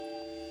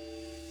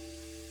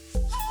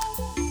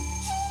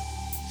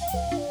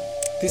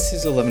This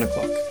is 11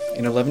 o'clock.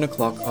 In 11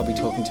 o'clock, I'll be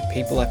talking to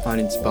people I find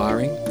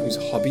inspiring, whose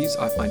hobbies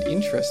I find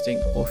interesting,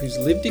 or whose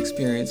lived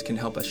experience can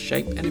help us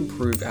shape and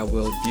improve our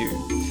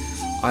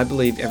worldview. I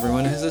believe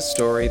everyone has a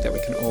story that we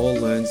can all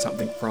learn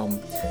something from,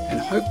 and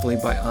hopefully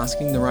by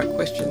asking the right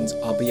questions,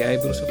 I'll be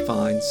able to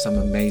find some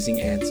amazing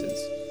answers.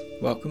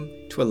 Welcome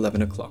to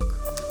 11 o'clock.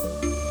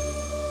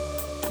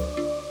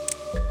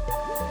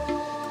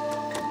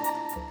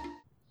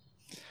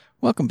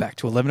 Welcome back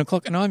to 11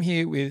 o'clock, and I'm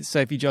here with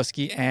Sophie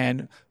Joski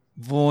and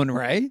Vaughan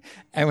Ray,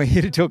 and we're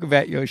here to talk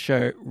about your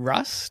show,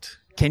 Rust.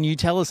 Can you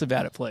tell us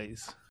about it,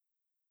 please?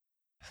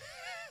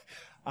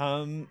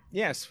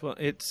 Yes, well,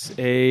 it's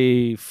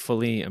a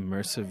fully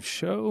immersive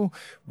show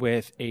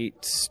with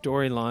 8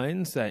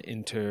 storylines that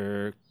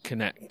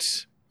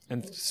interconnect.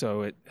 And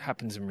so it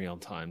happens in real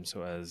time.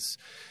 So as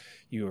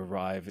you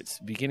arrive, it's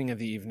the beginning of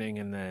the evening,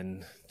 and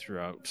then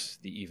throughout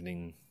the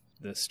evening,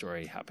 the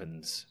story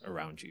happens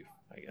around you,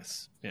 I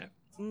guess. Yeah.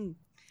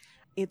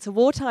 It's a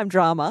wartime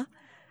drama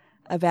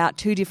about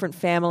 2 different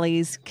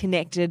families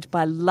connected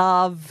by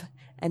love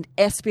and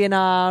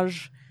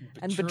espionage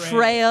and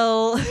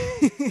betrayal.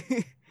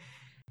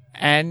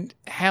 And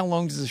how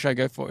long does the show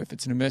go for? If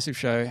it's an immersive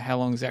show, how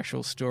long does the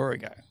actual story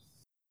go?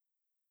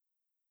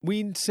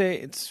 We'd say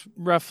it's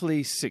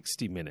roughly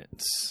 60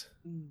 minutes.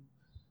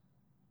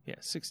 Yeah,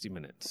 60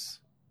 minutes.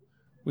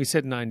 We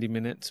said 90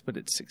 minutes, but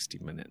it's 60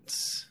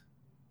 minutes.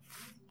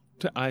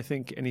 I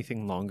think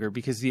anything longer,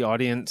 because the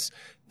audience,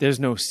 there's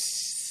no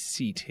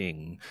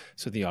seating,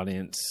 so the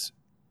audience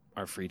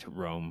are free to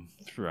roam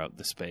throughout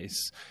the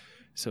space.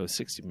 So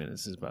 60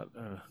 minutes is about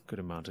a good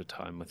amount of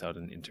time without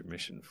an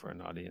intermission for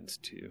an audience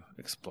to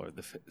explore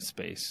the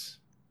space.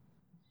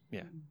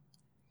 Yeah.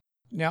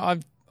 Now,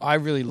 I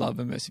really love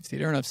immersive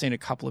theatre, and I've seen a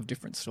couple of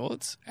different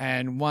sorts.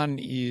 And one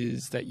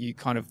is that you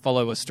kind of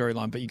follow a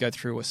storyline, but you go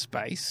through a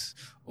space,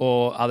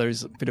 or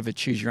others a bit of a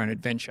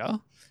choose-your-own-adventure.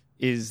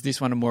 Is this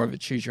one more of a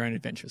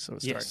choose-your-own-adventure sort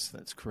of story? Yes,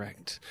 that's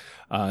correct.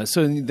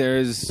 So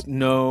there's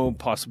no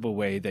possible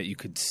way that you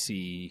could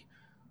see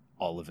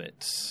all of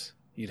it.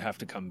 You'd have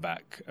to come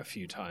back a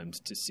few times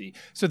to see.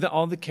 So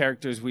all the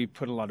characters, we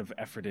put a lot of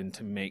effort in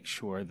to make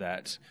sure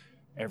that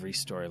every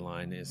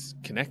storyline is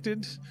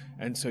connected.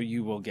 And so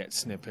you will get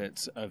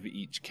snippets of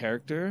each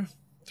character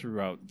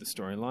throughout the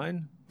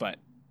storyline, but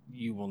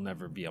you will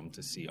never be able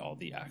to see all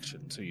the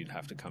action. So you'd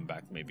have to come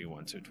back maybe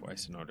once or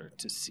twice in order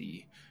to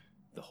see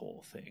the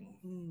whole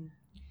thing.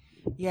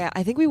 Yeah,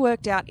 I think we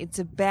worked out it's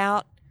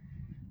about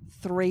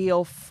 3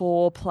 or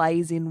 4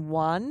 plays in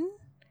one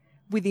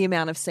with the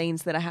amount of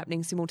scenes that are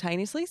happening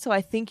simultaneously. So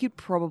I think you'd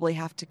probably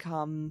have to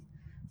come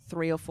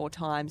 3 or 4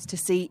 times to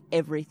see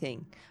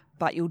everything.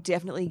 But you'll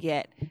definitely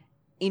get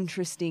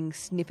interesting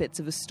snippets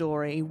of a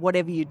story,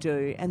 whatever you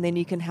do, and then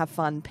you can have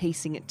fun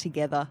piecing it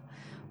together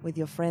with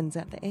your friends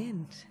at the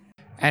end.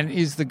 And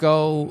is the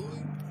goal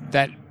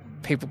that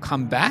people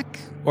come back,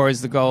 or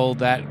is the goal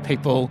that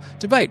people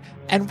debate?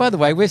 And by the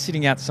way, we're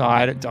sitting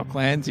outside at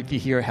Docklands. If you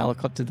hear a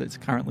helicopter that's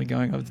currently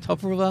going over the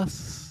top of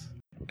us.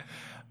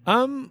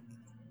 Well,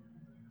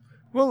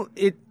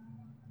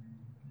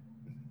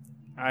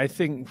 I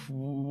think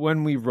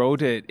when we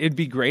wrote it, it'd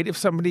be great if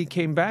somebody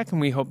came back,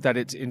 and we hope that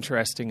it's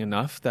interesting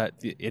enough, that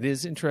it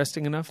is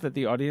interesting enough that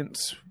the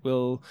audience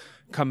will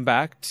come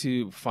back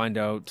to find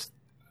out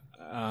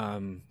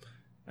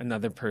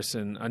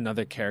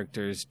another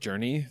character's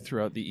journey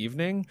throughout the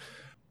evening.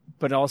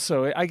 But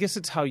also, I guess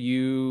it's how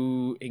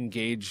you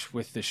engage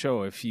with the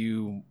show. If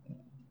you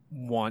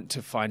want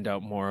to find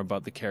out more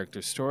about the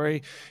character's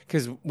story,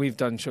 because we've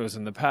done shows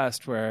in the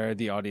past where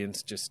the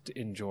audience just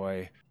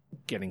enjoy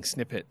getting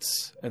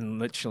snippets, and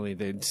literally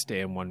they'd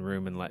stay in one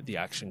room and let the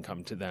action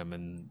come to them,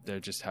 and they're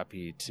just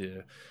happy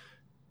to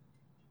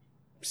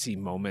see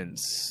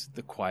moments,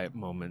 the quiet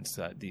moments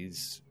that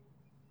these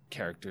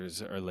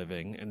characters are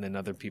living, and then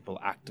other people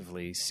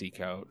actively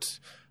seek out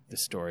the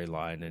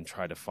storyline and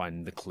try to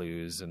find the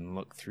clues and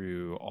look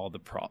through all the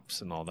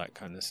props and all that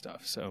kind of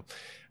stuff. So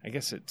I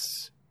guess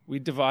we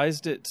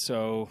devised it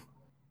so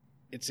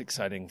it's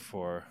exciting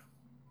for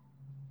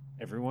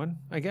everyone,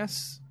 I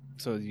guess.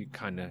 So you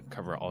kind of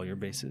cover all your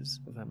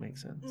bases, if that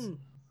makes sense.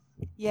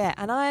 Yeah,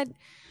 and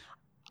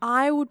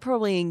I would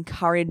probably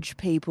encourage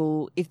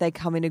people, if they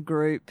come in a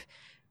group,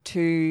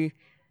 to,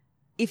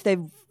 if they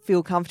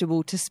feel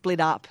comfortable, to split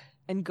up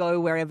and go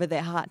wherever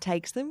their heart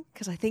takes them,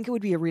 because I think it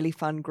would be a really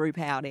fun group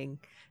outing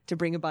to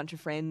bring a bunch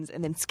of friends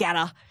and then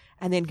scatter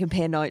and then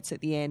compare notes at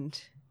the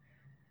end,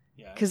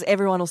 because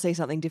everyone will see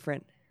something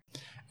different.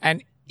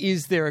 And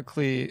is there a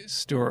clear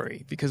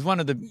story? Because one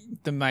of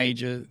the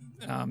major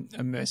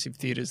immersive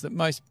theatres that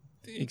most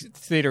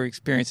theatre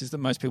experiences that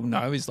most people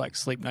know is like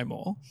Sleep No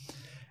More,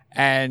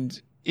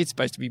 and it's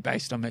supposed to be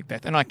based on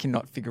Macbeth, and I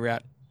cannot figure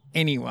out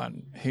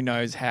anyone who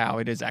knows how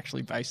it is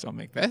actually based on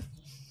Macbeth.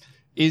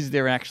 Is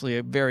there actually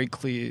a very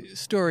clear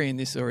story in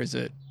this, or is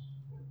it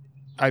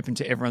open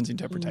to everyone's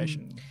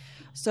interpretation?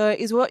 So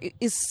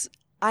is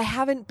I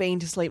haven't been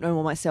to Sleep No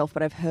More myself,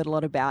 but I've heard a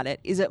lot about it.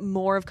 Is it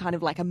more of kind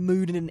of like a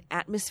mood and an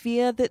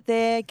atmosphere that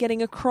they're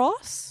getting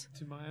across?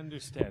 To my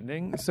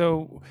understanding,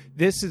 so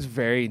this is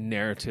very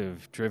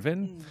narrative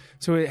driven.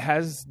 So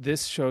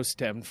this show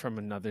stemmed from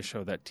another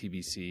show that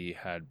TBC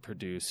had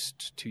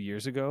produced 2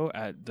 years ago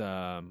at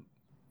the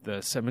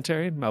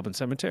cemetery, Melbourne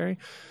Cemetery.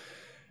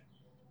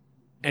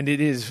 And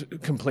it is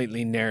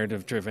completely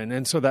narrative driven.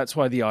 And so that's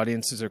why the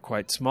audiences are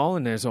quite small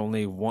and there's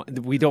only one.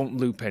 We don't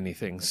loop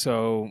anything.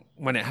 So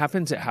when it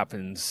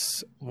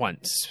happens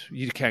once.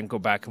 You can't go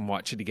back and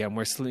watch it again.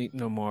 Where Sleep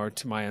No More,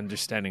 to my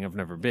understanding, I've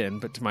never been,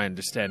 but to my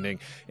understanding,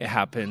 it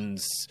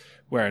happens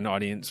where an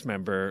audience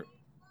member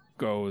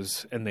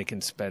goes and they can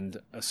spend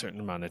a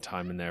certain amount of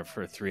time in there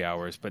for 3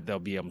 hours, but they'll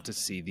be able to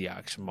see the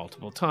action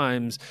multiple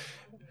times.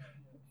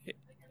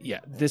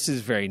 Yeah, this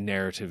is very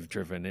narrative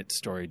driven. It's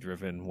story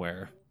driven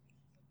where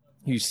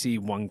you see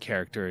one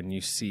character and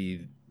you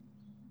see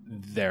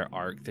their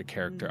arc, the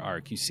character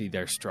arc. You see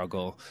their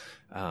struggle,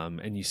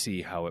 and you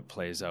see how it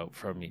plays out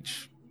from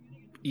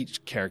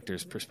each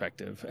character's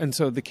perspective. And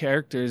so the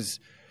characters,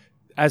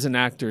 as an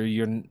actor,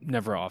 you're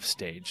never off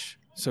stage.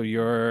 So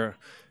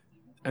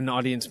an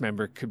audience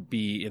member could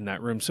be in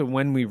that room. So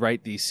when we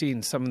write these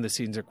scenes, some of the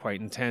scenes are quite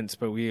intense,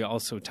 but we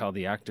also tell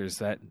the actors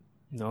that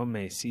no one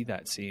may see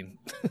that scene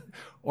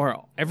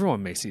or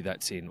everyone may see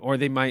that scene, or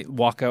they might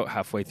walk out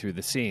halfway through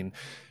the scene.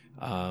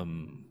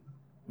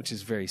 Which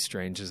is very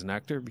strange as an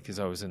actor because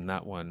I was in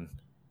that one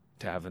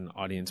to have an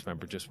audience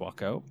member just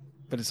walk out.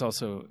 But it's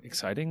also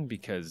exciting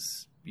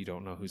because you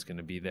don't know who's going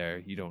to be there.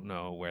 You don't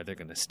know where they're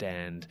going to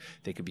stand.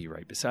 They could be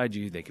right beside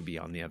you. They could be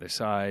on the other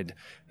side.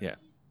 Yeah,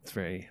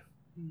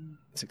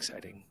 it's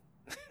exciting.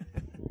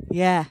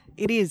 Yeah,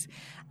 it is.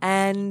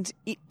 And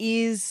it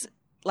is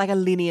like a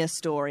linear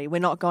story. We're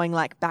not going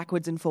like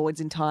backwards and forwards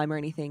in time or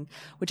anything,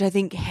 which I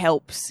think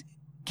helps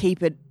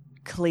keep it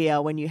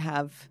clear when you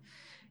have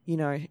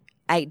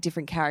 8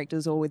 different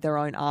characters all with their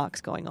own arcs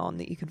going on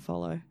that you can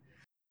follow.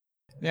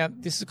 Now,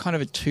 this is kind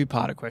of a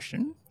two-parter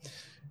question.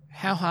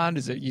 How hard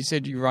is it? You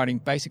said you're writing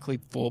basically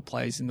 4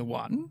 plays in the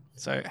one.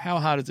 So how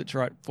hard is it to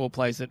write 4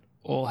 plays that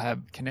all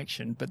have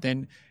connection? But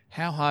then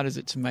how hard is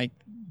it to make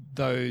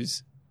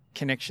those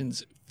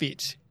connections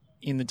fit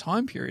in the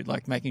time period,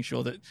 like making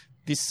sure that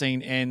this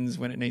scene ends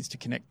when it needs to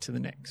connect to the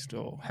next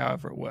or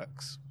however it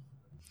works?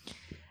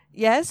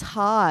 Yeah, it's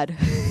hard.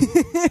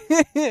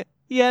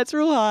 Yeah, it's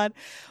real hard.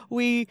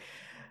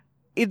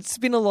 It's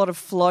been a lot of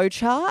flow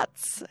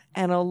charts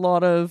and a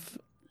lot of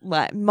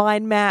like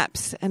mind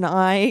maps, and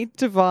I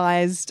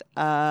devised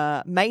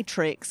a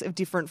matrix of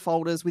different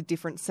folders with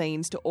different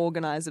scenes to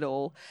organize it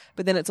all.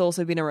 But then it's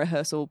also been a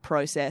rehearsal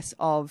process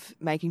of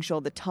making sure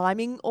the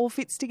timing all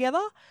fits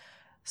together.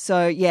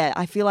 So yeah,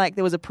 I feel like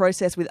there was a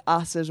process with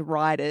us as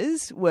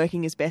writers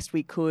working as best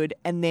we could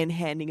and then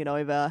handing it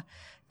over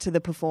to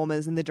the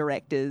performers and the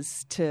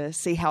directors to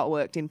see how it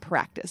worked in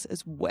practice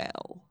as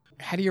well.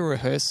 How do you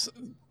rehearse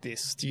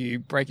this? Do you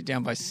break it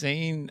down by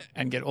scene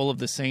and get all of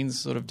the scenes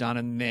sort of done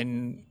and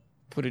then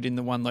put it in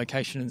the one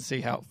location and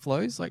see how it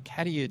flows? Like,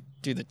 how do you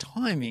do the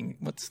timing?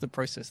 What's the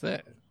process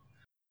there?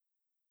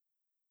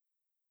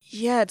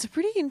 Yeah, it's a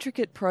pretty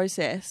intricate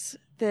process.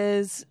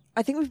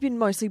 I think we've been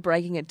mostly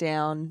breaking it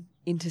down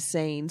into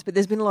scenes, but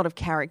there's been a lot of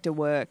character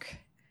work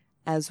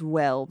as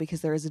well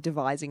because there is a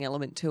devising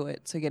element to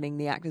it. So getting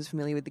the actors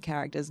familiar with the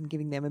characters and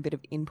giving them a bit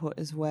of input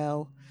as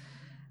well.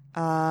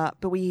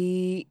 But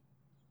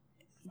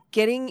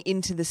getting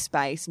into the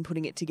space and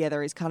putting it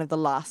together is kind of the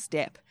last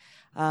step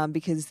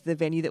because the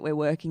venue that we're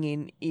working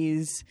in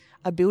is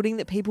a building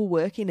that people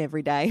work in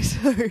every day.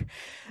 So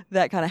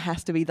that kind of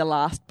has to be the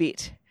last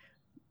bit,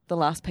 the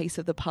last piece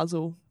of the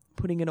puzzle,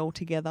 putting it all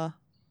together.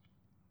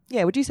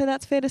 Yeah, would you say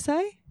that's fair to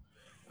say?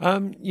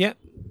 Yeah.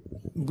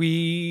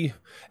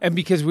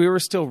 Because we were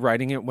still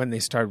writing it when they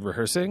started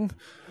rehearsing,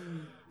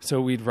 so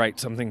we'd write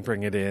something,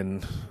 bring it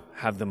in,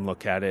 have them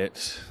look at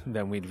it,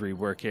 then we'd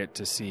rework it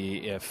to see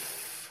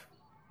if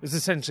it was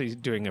essentially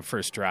doing a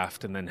first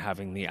draft and then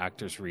having the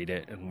actors read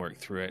it and work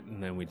through it,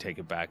 and then we'd take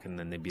it back and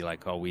then they'd be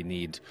like, oh, it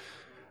needs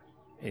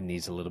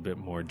a little bit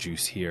more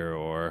juice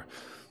here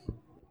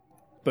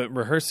But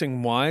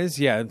rehearsing wise,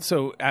 yeah.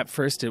 So at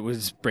first it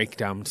was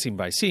breakdown scene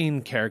by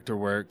scene, character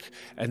work.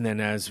 And then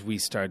as we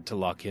started to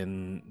lock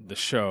in the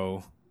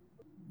show,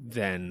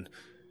 then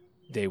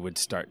they would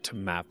start to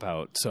map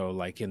out. So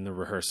like in the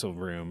rehearsal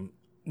room,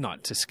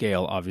 not to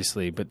scale,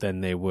 obviously, but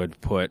then they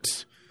would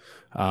put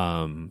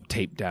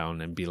tape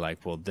down and be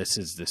like, well, this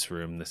is this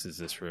room, this is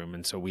this room.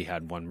 And so we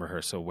had one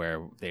rehearsal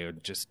where they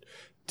would just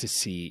to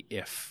see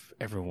if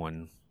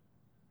everyone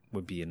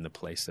would be in the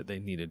place that they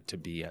needed to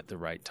be at the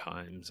right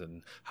times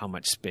and how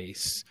much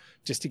space,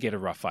 just to get a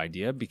rough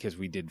idea, because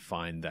we did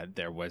find that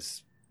there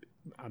was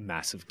a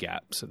massive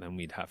gap. So then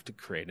we'd have to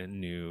create a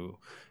new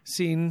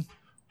scene,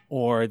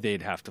 or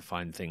they'd have to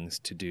find things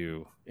to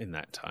do in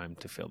that time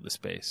to fill the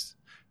space.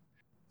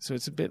 So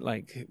it's a bit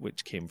like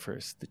which came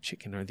first, the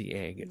chicken or the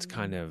egg. It's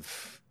kind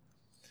of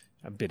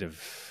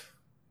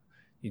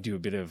you do a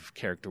bit of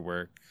character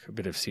work, a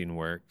bit of scene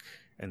work,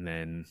 and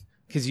then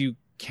because you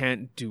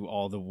can't do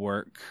all the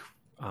work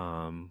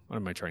what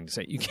am I trying to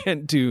say?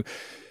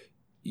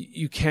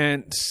 You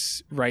can't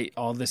write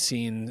all the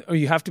scenes, or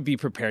you have to be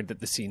prepared that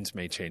the scenes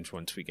may change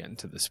once we get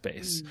into the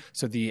space.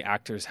 So the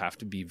actors have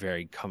to be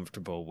very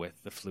comfortable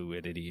with the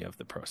fluidity of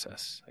the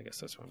process. I guess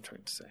that's what I'm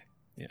trying to say.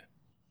 Yeah.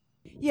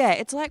 Yeah,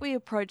 it's like we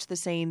approach the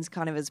scenes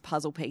kind of as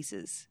puzzle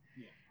pieces.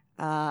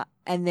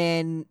 And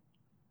then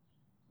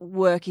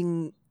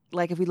working,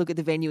 like if we look at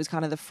the venue as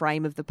kind of the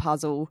frame of the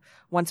puzzle,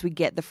 once we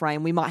get the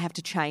frame, we might have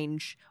to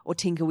change or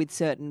tinker with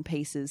certain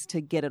pieces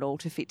to get it all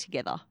to fit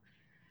together.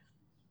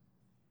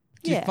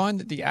 Do you find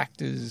that the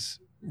actors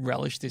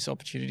relish this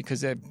opportunity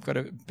because they've got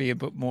to be a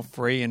bit more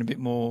free and a bit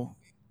more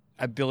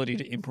ability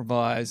to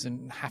improvise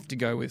and have to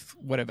go with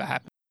whatever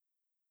happens?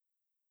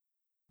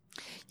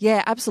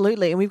 Yeah,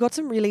 absolutely. And we've got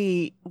some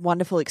really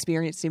wonderful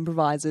experienced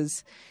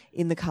improvisers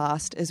in the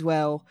cast as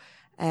well.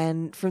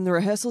 And from the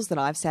rehearsals that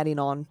I've sat in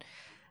on,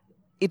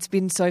 it's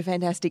been so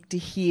fantastic to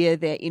hear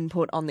their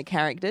input on the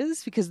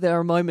characters, because there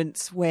are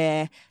moments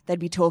where they'd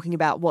be talking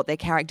about what their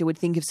character would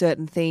think of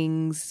certain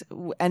things.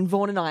 And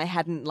Vaughn and I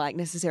hadn't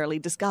necessarily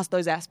discussed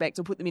those aspects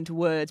or put them into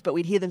words, but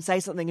we'd hear them say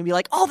something and be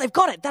like, oh, they've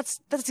got it.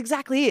 That's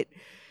exactly it.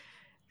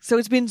 So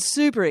it's been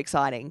super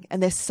exciting.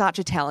 And they're such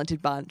a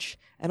talented bunch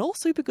and all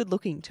super good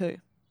looking too.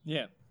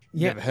 Yeah.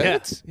 Never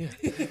heard it.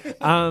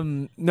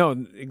 Yeah.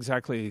 No,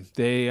 exactly.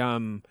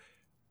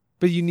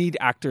 But you need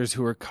actors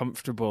who are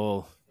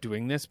comfortable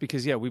doing this,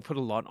 because we put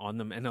a lot on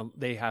them, and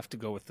they have to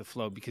go with the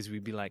flow, because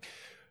we'd be like,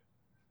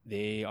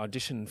 they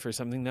auditioned for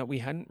something that we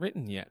hadn't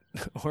written yet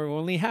or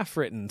only half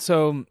written.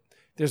 So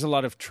there's a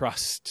lot of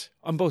trust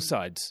on both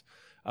sides,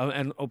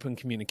 and open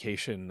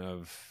communication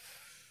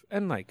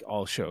and like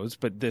all shows,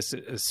 but this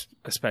is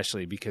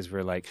especially because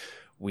we're like,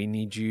 we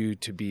need you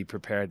to be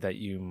prepared that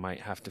you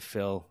might have to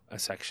fill a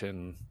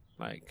section.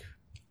 Like,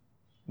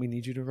 we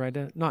need you to write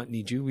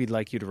we'd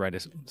like you to write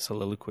a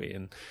soliloquy.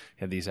 And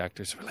these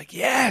actors were like,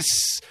 yes,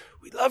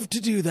 we'd love to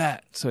do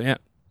that. So, yeah.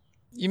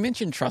 You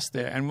mentioned trust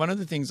there. And one of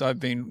the things I've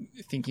been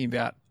thinking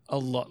about a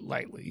lot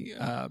lately,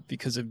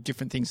 because of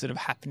different things that are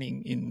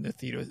happening in the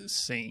theatre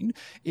scene,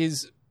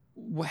 is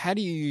how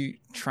do you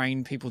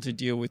train people to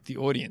deal with the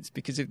audience?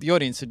 Because if the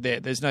audience are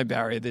there's no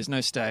barrier, there's no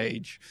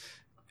stage,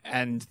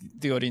 and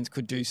the audience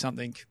could do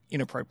something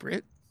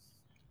inappropriate.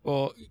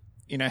 Or,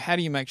 how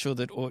do you make sure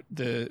that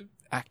the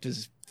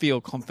actors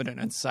feel confident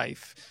and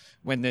safe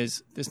when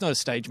there's not a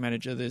stage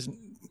manager?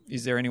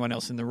 Is there anyone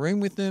else in the room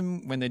with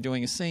them when they're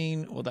doing a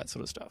scene, all that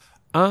sort of stuff?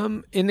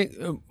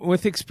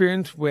 With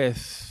experience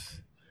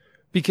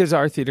because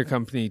our theatre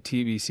company,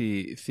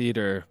 TBC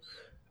Theatre,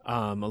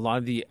 a lot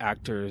of the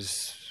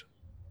actors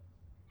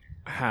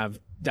have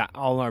that.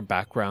 All our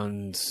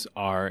backgrounds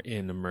are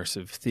in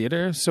immersive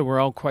theatre, so we're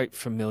all quite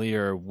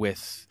familiar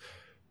with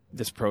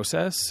this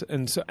process,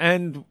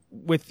 and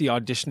with the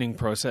auditioning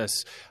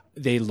process,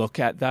 they look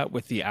at that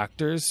with the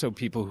actors. So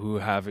people who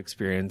have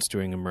experience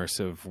doing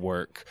immersive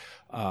work,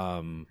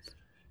 and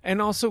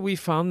also we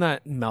found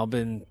that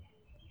Melbourne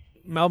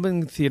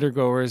theater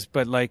goers,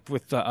 but like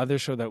with the other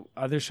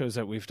shows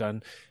that we've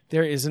done,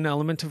 there is an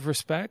element of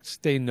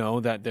respect. They know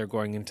that they're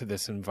going into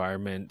this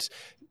environment.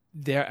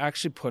 They're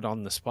actually put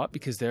on the spot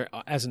because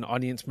as an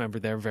audience member,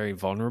 they're very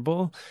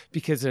vulnerable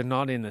because they're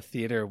not in a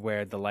theater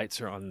where the lights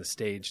are on the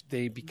stage.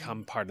 They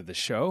become part of the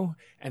show,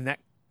 and that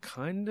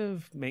kind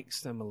of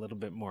makes them a little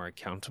bit more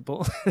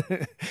accountable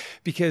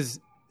because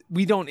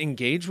we don't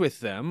engage with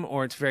them,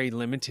 or it's very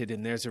limited,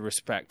 and there's a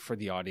respect for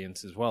the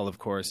audience as well, of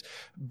course.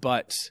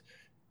 But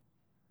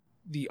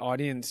the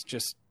audience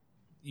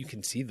you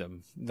can see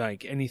them.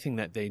 Like anything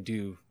that they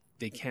do,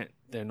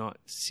 they're not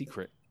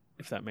secret,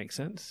 if that makes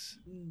sense.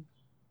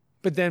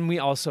 But then we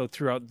also,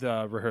 throughout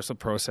the rehearsal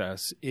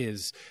process,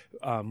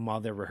 while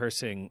they're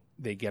rehearsing,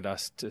 they get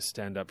us to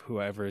stand up,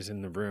 whoever is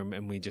in the room,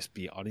 and we just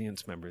be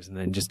audience members and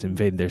then just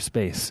invade their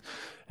space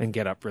and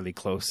get up really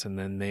close. And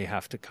then they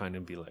have to kind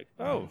of be like,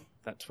 oh,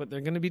 that's what they're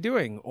going to be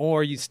doing.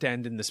 Or you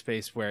stand in the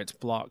space where it's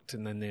blocked,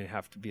 and then they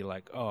have to be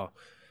like, oh,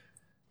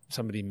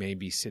 somebody may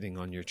be sitting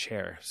on your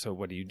chair. So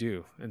what do you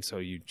do? And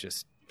so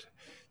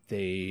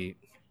they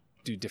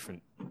do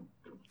different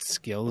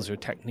skills or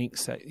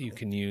techniques that you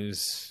can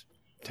use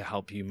to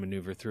help you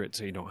maneuver through it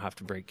so you don't have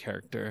to break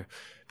character,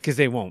 because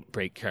they won't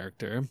break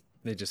character.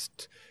 They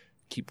just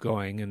keep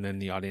going, and then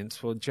the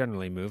audience will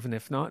generally move. And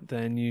if not,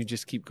 then you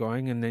just keep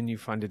going, and then you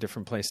find a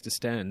different place to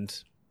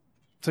stand.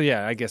 So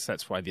yeah, I guess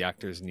that's why the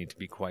actors need to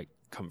be quite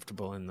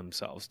comfortable in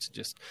themselves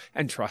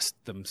and trust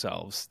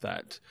themselves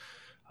that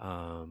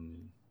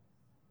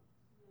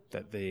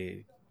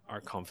they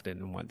are confident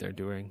in what they're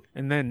doing.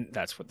 And then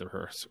that's what the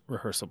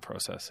rehearsal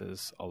process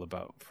is all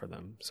about for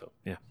them. So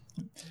yeah.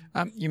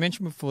 You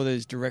mentioned before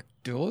there's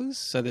directors,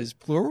 so there's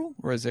plural,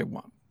 or is there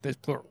one? There's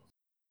plural.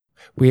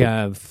 We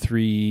have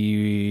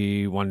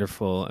 3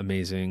 wonderful,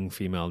 amazing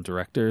female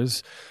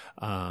directors,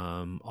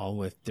 all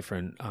with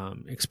different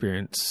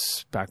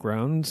experience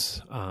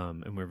backgrounds,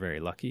 and we're very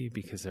lucky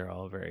because they're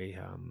all very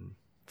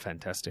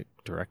fantastic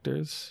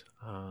directors.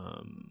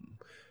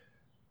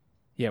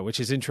 Which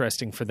is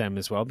interesting for them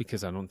as well,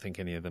 because I don't think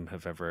any of them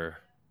have ever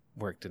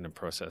worked in a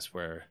process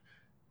where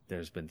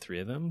there's been 3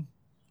 of them.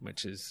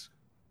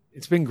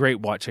 it's been great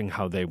watching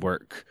how they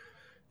work,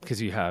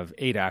 because you have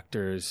 8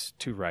 actors,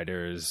 2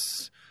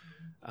 writers,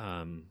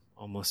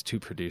 almost 2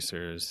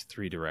 producers,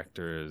 3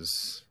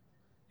 directors.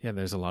 Yeah,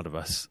 there's a lot of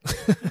us.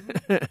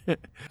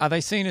 Are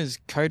they seen as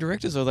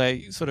co-directors, or are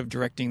they sort of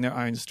directing their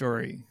own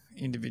story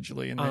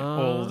individually and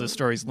all the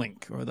stories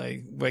link, or are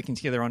they working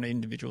together on an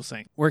individual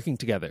scene? Working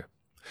together.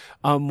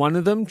 One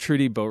of them,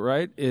 Trudy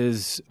Boatwright,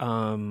 is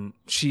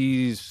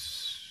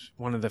she's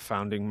one of the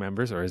founding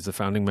members, or is the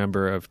founding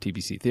member of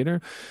TBC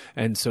Theatre.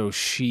 And so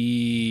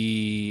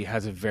she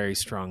has a very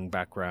strong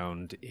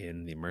background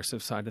in the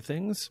immersive side of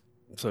things.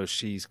 So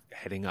she's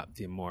heading up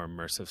the more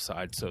immersive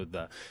side, so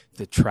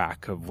the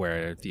track of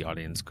where the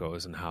audience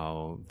goes and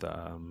how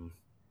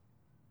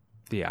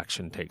the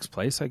action takes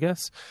place, I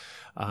guess.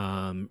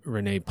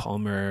 Renee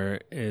Palmer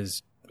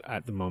is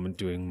at the moment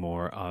doing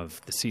more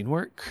of the scene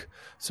work,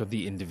 so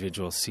the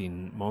individual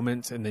scene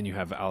moments. And then you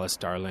have Alice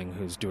Darling,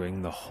 who's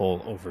doing the whole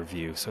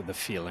overview, so the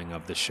feeling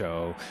of the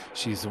show.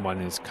 She's the one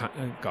who's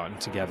gotten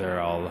together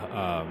all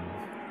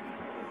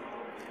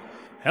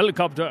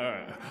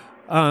helicopter.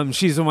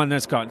 She's the one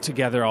that's got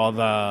together all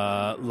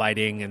the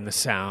lighting and the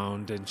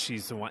sound, and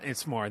she's the one,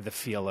 it's more the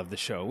feel of the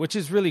show, which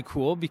is really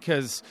cool,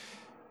 because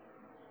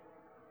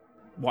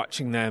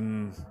watching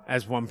them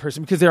as one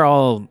person, because they're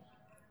all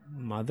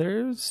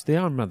mothers. They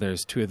are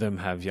mothers. 2 of them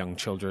have young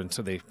children,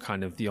 so they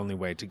kind of, the only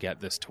way to get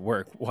this to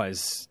work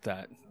was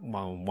that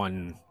while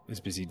one is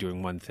busy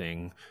doing one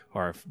thing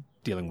or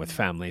dealing with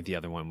family, the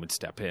other one would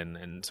step in.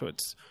 And so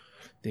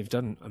they've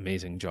done an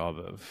amazing job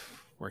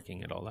of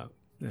working it all out.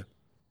 Yeah.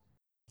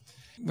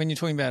 When you're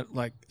talking about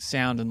like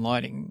sound and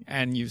lighting,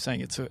 and you're saying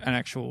it's an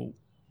actual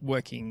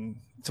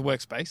it's a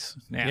workspace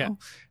now. Yeah.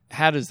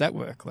 How does that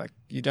work? Like,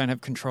 you don't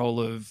have control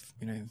of,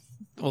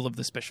 all of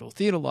the special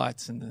theatre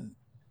lights and the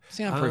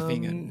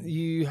soundproofing, and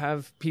you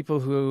have people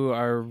who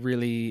are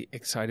really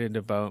excited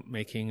about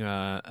making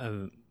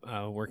a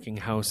working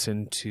house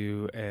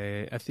into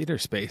a theater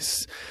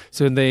space.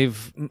 So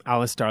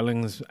Alice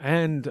Darling's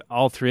and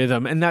all 3 of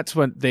them, and that's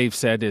what they've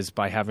said, is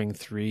by having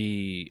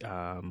 3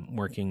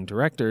 working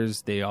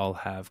directors, they all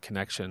have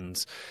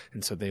connections,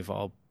 and so they've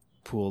all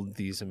pooled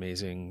these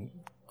amazing,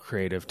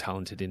 creative,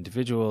 talented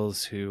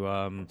individuals who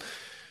I'm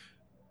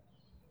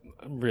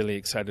really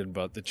excited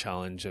about the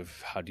challenge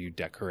of how do you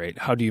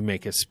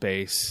make a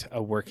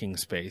working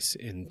space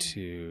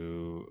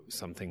into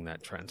something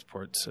that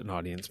transports an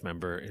audience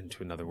member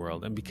into another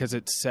world. And because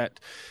it's set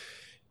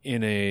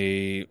in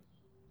a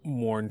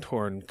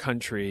war-torn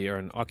country, or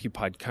an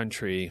occupied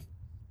country,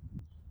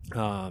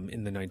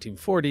 in the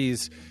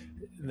 1940s,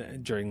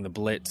 during the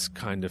Blitz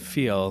kind of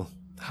feel,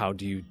 how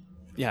do you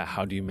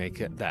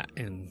make it that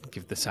and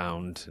give the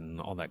sound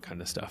and all that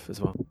kind of stuff as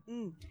well?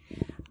 And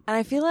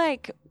I feel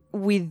like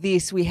with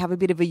this, we have a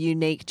bit of a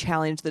unique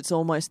challenge that's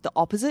almost the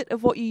opposite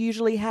of what you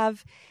usually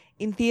have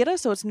in theatre.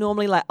 So it's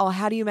normally like,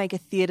 how do you make a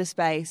theatre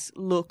space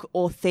look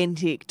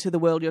authentic to the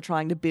world you're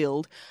trying to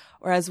build?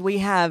 Whereas we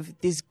have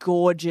this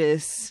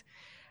gorgeous,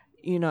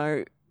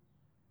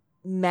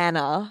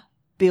 manor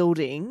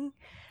building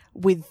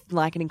with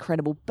like an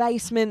incredible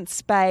basement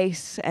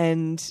space,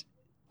 and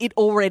it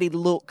already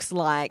looks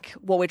like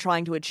what we're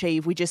trying to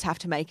achieve. We just have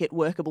to make it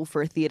workable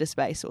for a theatre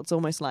space. So it's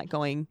almost like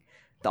going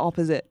the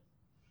opposite.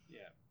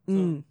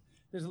 So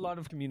there's a lot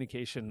of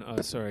communication,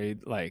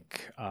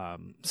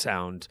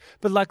 sound.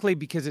 But luckily,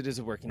 because it is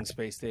a working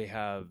space, they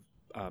have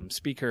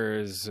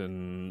speakers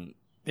and,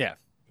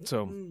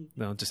 so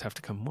they'll just have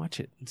to come watch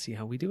it and see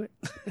how we do it.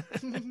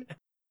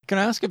 Can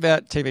I ask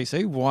about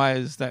TBC? Why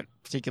is that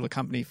particular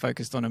company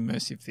focused on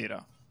immersive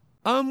theatre?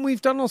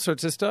 We've done all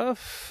sorts of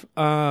stuff.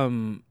 How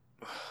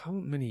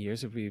many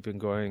years have we been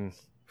going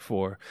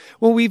for?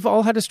 Well, we've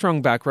all had a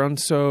strong background.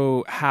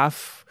 So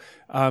half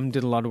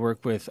did a lot of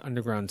work with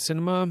underground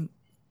cinema,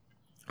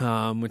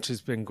 which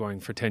has been going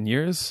for 10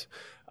 years.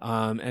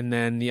 And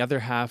then the other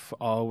half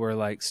all were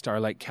like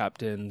Starlight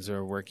captains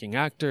or working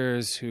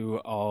actors who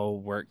all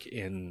work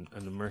in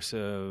an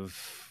immersive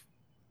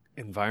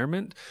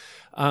environment.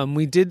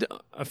 We've done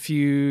a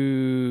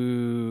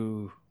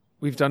few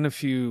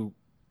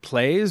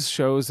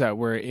shows that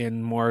were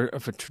in more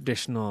of a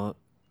traditional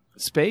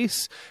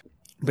space,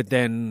 but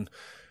then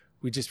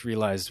we just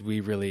realized we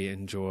really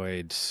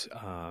enjoyed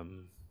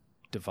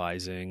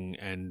devising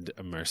and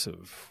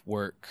immersive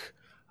work.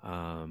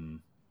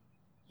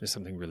 There's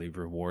something really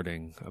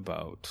rewarding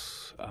about,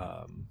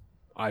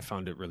 I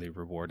found it really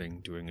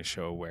rewarding doing a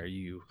show where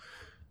you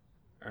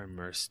are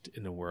immersed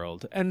in a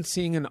world and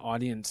seeing an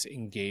audience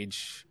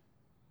engage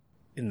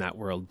in that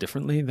world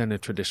differently than a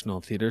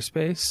traditional theater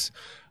space.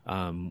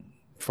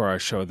 For our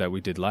show that we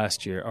did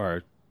last year,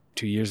 or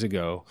 2 years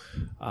ago,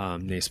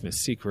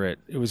 Naismith's Secret,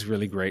 it was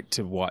really great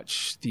to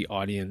watch the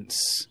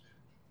audience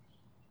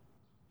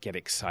get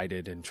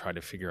excited and try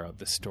to figure out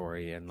the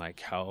story, and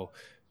like how,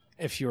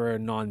 if you're a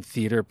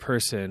non-theater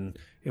person,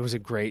 it was a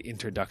great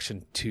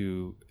introduction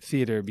to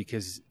theater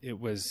because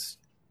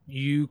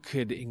you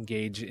could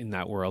engage in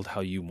that world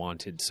how you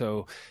wanted.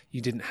 So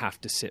you didn't have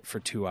to sit for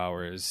 2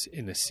 hours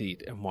in a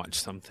seat and watch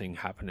something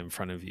happen in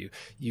front of you.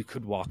 You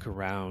could walk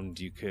around,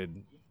 you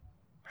could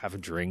have a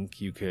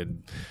drink, you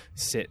could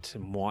sit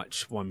and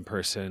watch one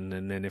person,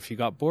 and then if you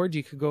got bored,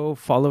 you could go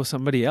follow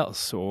somebody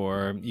else,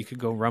 or you could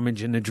go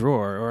rummage in a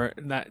drawer, or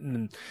that.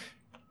 And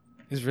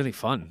it was really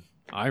fun.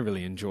 I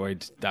really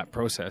enjoyed that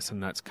process,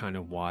 and that's kind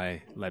of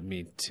why led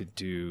me to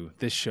do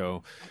this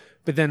show.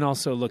 But then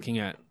also looking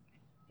at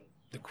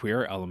the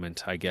queer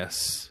element, I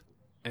guess,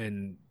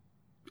 and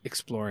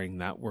exploring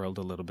that world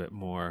a little bit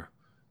more.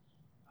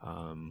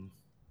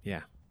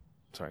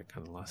 Sorry, I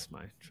kind of lost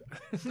my...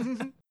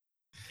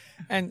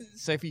 And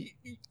Sophie,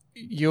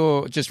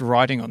 you're just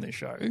writing on this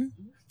show,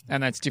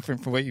 and that's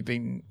different from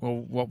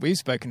what we've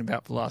spoken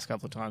about for the last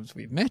couple of times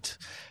we've met.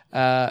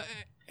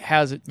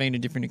 How's it been a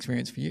different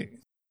experience for you?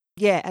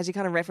 Yeah, as you're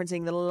kind of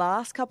referencing, the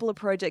last couple of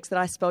projects that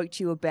I spoke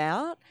to you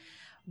about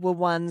were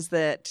ones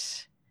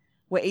that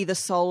were either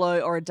solo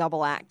or a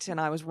double act,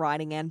 and I was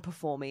writing and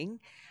performing,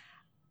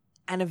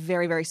 and a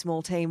very, very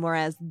small team,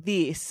 whereas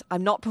this,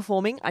 I'm not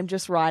performing, I'm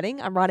just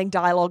writing. I'm writing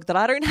dialogue that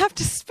I don't have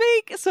to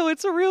speak, so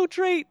it's a real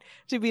treat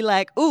to be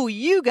like, oh,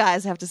 you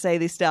guys have to say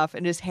this stuff,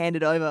 and just hand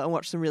it over and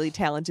watch some really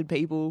talented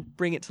people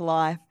bring it to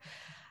life.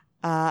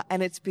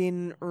 And it's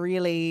been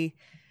really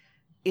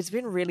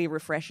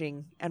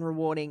refreshing and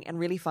rewarding and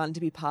really fun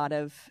to be part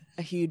of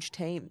a huge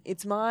team.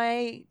 It's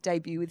my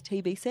debut with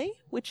TBC,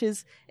 which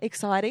is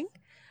exciting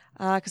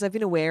because I've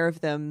been aware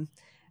of them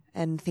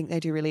and think they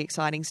do really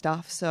exciting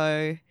stuff.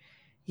 So,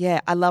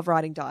 yeah, I love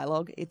writing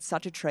dialogue. It's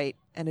such a treat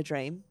and a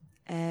dream,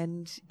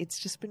 and it's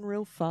just been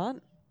real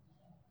fun.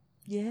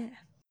 Yeah.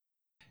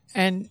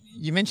 And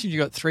you mentioned you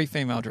got 3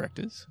 female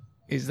directors.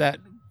 Is that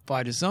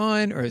by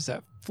design, or is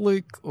that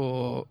fluke,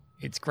 or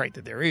it's great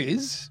that there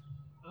is?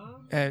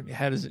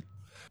 How does it...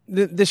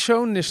 The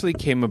show initially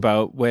came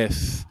about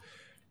with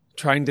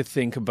trying to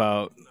think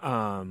about...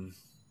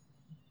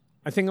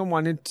 I think I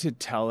wanted to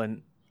tell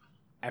an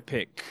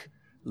epic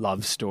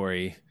love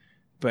story,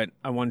 but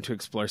I wanted to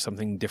explore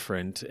something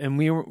different. And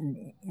we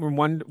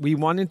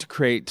wanted to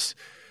create...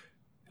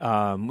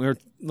 we were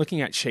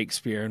looking at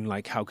Shakespeare and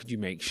like, how could you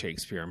make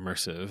Shakespeare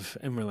immersive?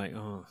 And we're like,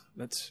 oh,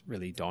 that's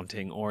really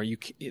daunting. Or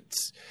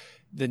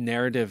the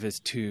narrative is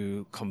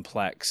too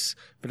complex.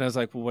 But I was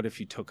like, well, what if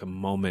you took a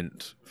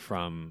moment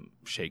from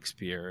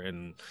Shakespeare?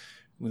 And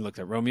we looked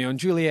at Romeo and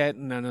Juliet,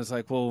 and then I was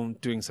like, well,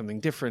 doing something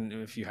different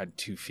if you had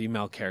 2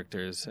 female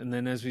characters. And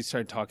then as we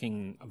started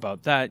talking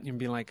about that, you'd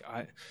be like,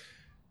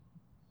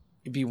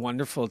 it'd be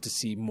wonderful to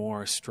see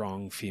more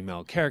strong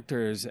female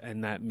characters,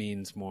 and that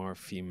means more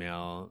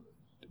female,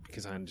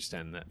 because I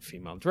understand that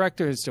female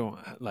directors don't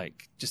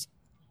like just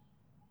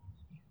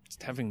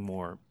having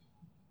more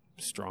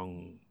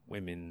strong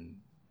women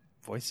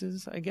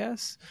voices, I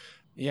guess.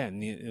 Yeah,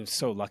 and it was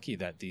so lucky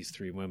that these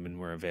 3 women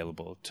were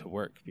available to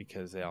work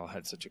because they all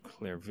had such a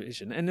clear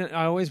vision. And we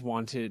always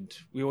wanted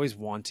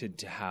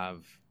to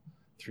have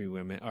 3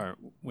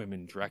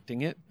 women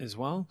directing it as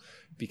well,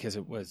 because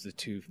it was the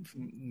 2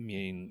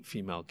 main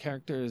female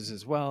characters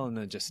as well, and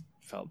I just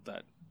felt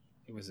that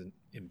it was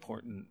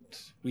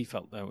important. We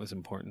felt that it was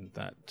important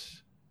that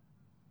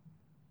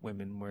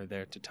women were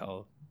there to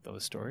tell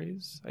those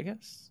stories, I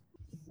guess.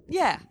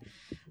 Yeah,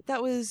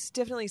 that was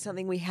definitely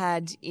something we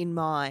had in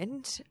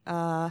mind.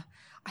 I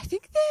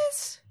think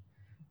there's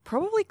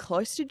probably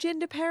close to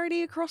gender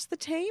parity across the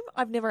team.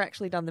 I've never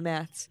actually done the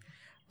maths.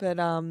 But,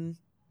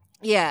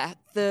 yeah,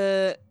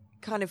 the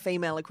kind of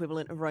female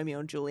equivalent of Romeo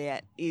and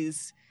Juliet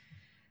is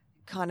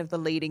kind of the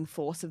leading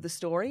force of the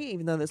story,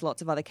 even though there's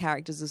lots of other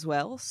characters as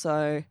well.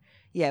 So,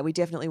 yeah, we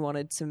definitely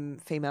wanted some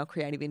female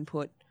creative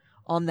input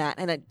on that.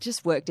 And it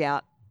just worked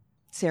out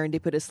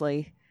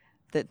serendipitously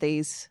that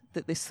this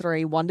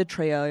 3 wonder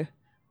trio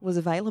was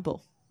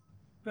available.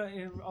 But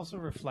it also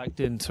reflected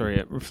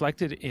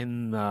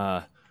in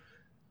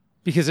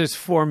because there's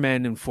 4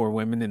 men and 4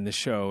 women in the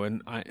show,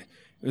 and it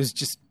was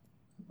just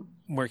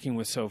working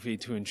with Sophie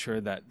to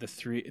ensure that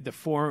the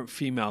 4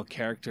 female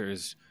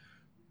characters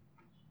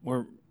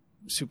were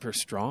super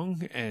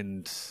strong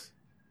and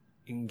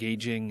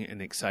engaging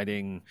and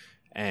exciting,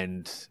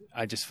 and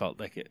I just felt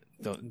like it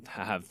don't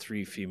have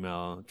 3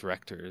 female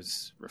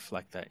directors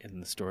reflect that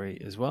in the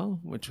story as well,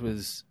 which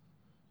was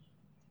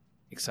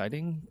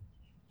exciting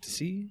to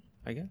see,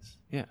 I guess.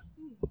 Yeah.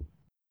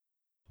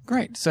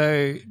 Great.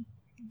 So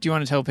do you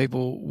want to tell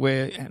people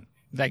where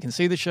they can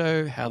see the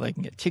show, how they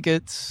can get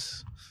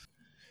tickets?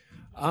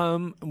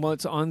 Well,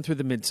 it's on through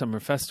the Midsummer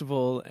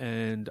Festival,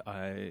 and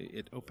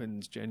it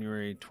opens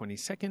January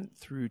 22nd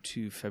through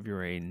to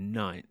February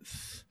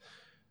 9th.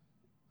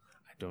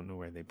 I don't know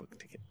where they book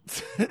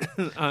tickets.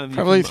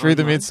 Probably through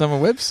the Midsummer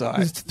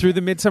website. Through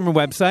the Midsummer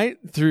website,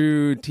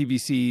 through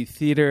TBC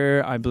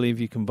Theatre, I believe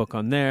you can book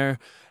on there.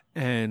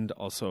 And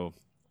also,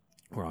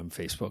 we're on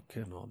Facebook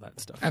and all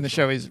that stuff. And the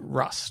show is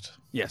Rust.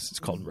 Yes,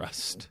 it's called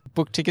Rust.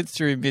 Book tickets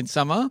through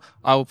Midsummer.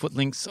 I will put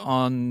links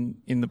in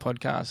the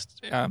podcast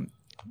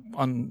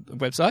on the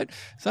website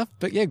stuff.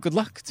 But yeah, good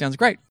luck. It sounds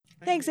great.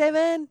 Thanks,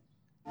 Evan.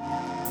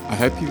 I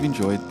hope you've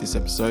enjoyed this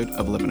episode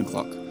of 11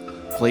 O'Clock.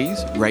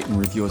 Please rate and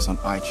review us on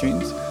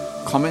iTunes,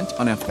 comment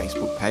on our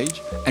Facebook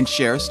page, and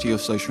share us to your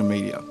social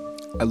media.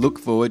 I look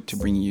forward to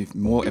bringing you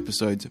more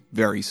episodes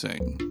very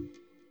soon.